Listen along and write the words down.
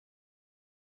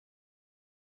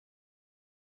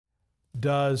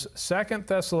Does 2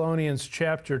 Thessalonians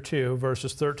chapter 2,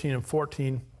 verses 13 and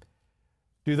 14,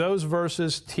 do those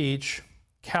verses teach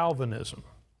Calvinism?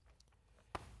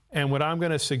 And what I'm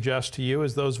going to suggest to you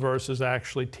is those verses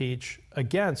actually teach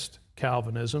against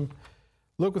Calvinism.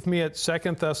 Look with me at 2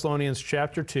 Thessalonians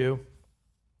chapter 2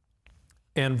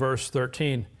 and verse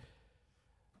 13.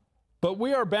 But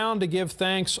we are bound to give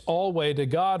thanks always to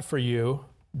God for you,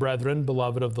 brethren,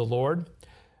 beloved of the Lord,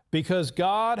 because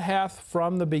God hath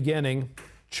from the beginning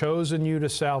chosen you to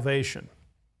salvation.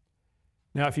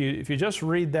 Now, if you just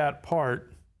read that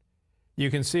part, you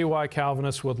can see why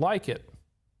Calvinists would like it.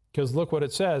 Because look what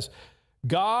it says.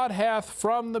 God hath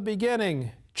from the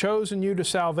beginning chosen you to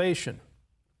salvation.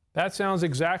 That sounds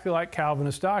exactly like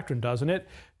Calvinist doctrine, doesn't it?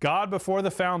 God, before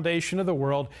the foundation of the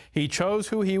world, He chose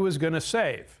who He was going to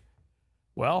save.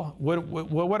 Well,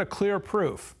 what a clear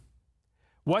proof.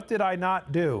 What did I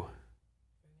not do?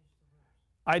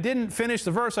 I didn't finish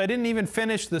the verse. I didn't even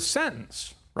finish the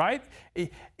sentence, right?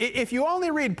 If you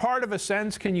only read part of a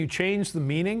sentence, can you change the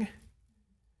meaning?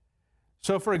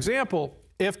 So, for example,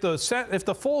 if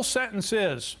the full sentence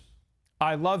is,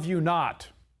 I love you not,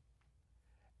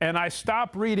 and I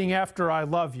stop reading after I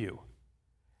love you,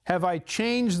 have I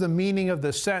changed the meaning of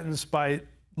the sentence by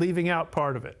leaving out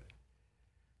part of it?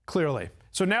 Clearly.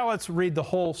 So now let's read the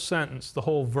whole sentence, the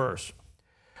whole verse.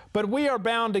 But we are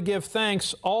bound to give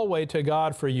thanks always to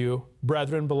God for you,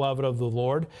 brethren, beloved of the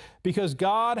Lord, because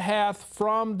God hath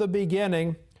from the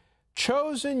beginning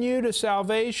chosen you to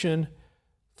salvation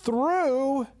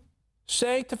through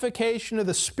sanctification of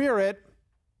the Spirit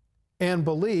and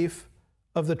belief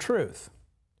of the truth.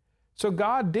 So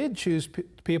God did choose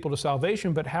people to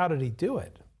salvation, but how did He do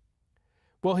it?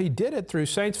 Well, He did it through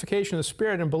sanctification of the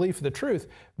Spirit and belief of the truth,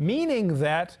 meaning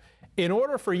that in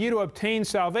order for you to obtain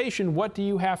salvation, what do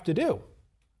you have to do?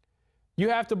 You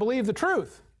have to believe the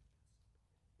truth.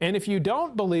 And if you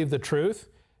don't believe the truth,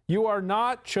 you are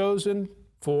not chosen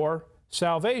for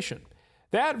salvation.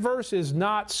 That verse is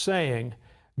not saying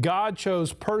God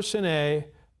chose person A,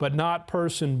 but not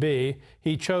person B.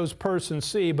 He chose person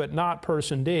C, but not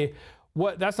person D.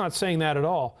 That's not saying that at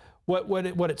all.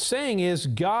 What it's saying is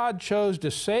God chose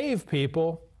to save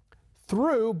people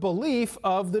through belief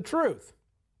of the truth.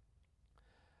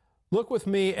 Look with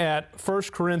me at 1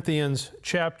 Corinthians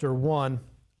chapter 1,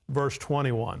 verse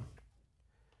 21.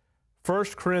 1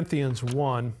 Corinthians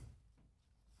 1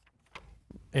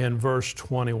 and verse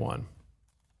 21.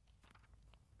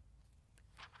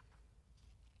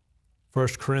 1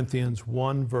 Corinthians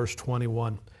 1, verse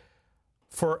 21.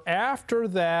 For after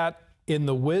that, in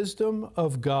the wisdom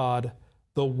of God,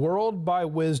 the world by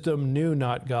wisdom knew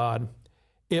not God.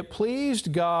 It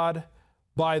pleased God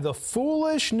by the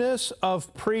foolishness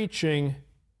of preaching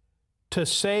to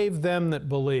save them that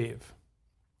believe.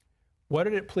 What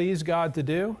did it please God to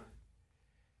do?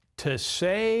 To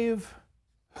save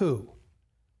who?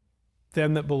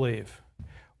 Them that believe.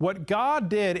 What God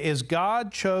did is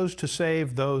God chose to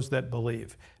save those that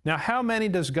believe. Now, how many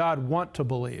does God want to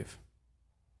believe?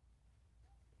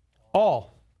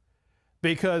 All.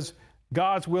 Because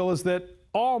God's will is that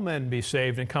all men be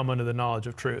saved and come unto the knowledge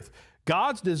of truth.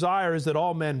 God's desire is that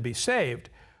all men be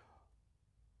saved.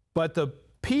 But the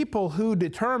people who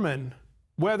determine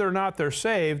whether or not they're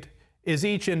saved is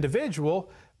each individual,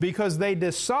 because they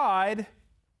decide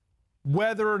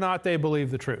whether or not they believe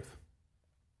the truth.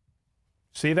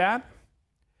 See that?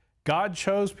 God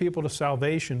chose people to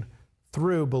salvation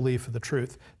through belief of the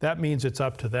truth. That means it's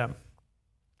up to them.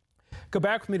 Go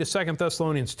back with me to 2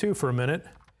 Thessalonians 2 for a minute.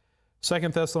 2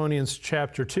 Thessalonians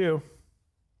chapter 2.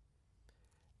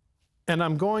 And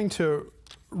I'm going to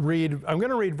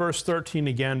read verse 13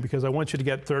 again, because I want you to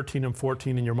get 13 and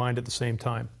 14 in your mind at the same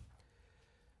time.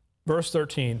 Verse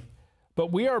 13.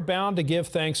 But we are bound to give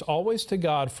thanks always to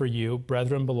God for you,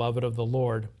 brethren, beloved of the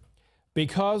Lord,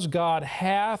 because God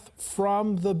hath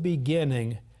from the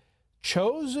beginning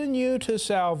chosen you to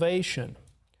salvation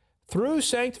through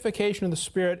sanctification of the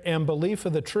Spirit and belief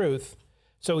of the truth.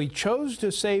 So He chose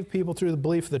to save people through the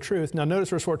belief of the truth. Now notice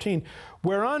verse 14.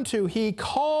 Whereunto He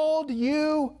called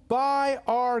you by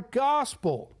our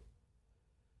gospel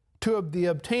to the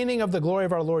obtaining of the glory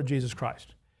of our Lord Jesus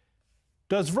Christ.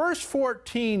 Does verse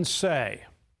 14 say,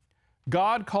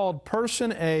 God called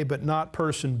person A but not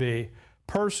person B,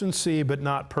 person C but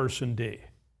not person D?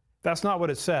 That's not what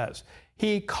it says.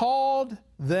 He called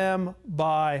them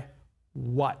by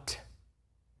what?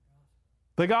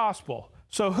 The gospel.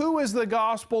 So who is the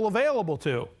gospel available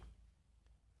to?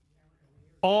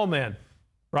 All men,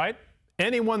 right?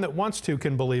 Anyone that wants to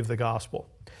can believe the gospel.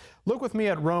 Look with me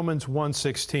at Romans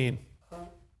 1:16.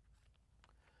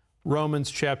 Romans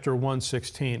chapter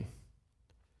 1:16.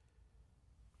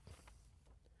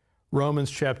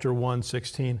 Romans chapter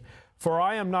 1:16. For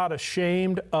I am not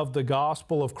ashamed of the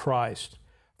gospel of Christ,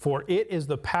 for it is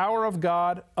the power of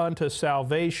God unto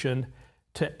salvation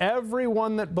to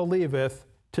everyone that believeth,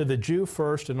 to the Jew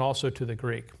first and also to the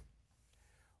Greek.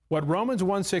 What Romans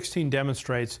 1:16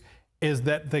 demonstrates is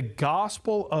that the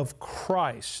gospel of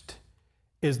Christ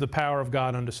is the power of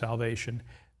God unto salvation,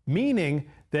 meaning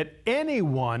that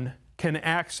anyone can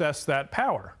access that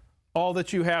power. All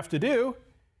that you have to do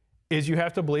is you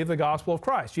have to believe the gospel of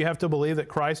Christ. You have to believe that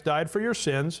Christ died for your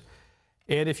sins,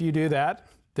 and if you do that,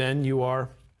 then you are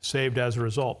saved as a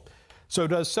result. So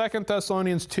does 2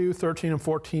 Thessalonians 2:13 and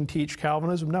 14 teach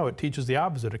Calvinism? No, it teaches the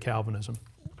opposite of Calvinism.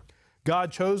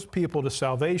 God chose people to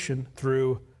salvation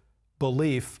through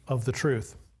belief of the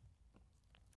truth.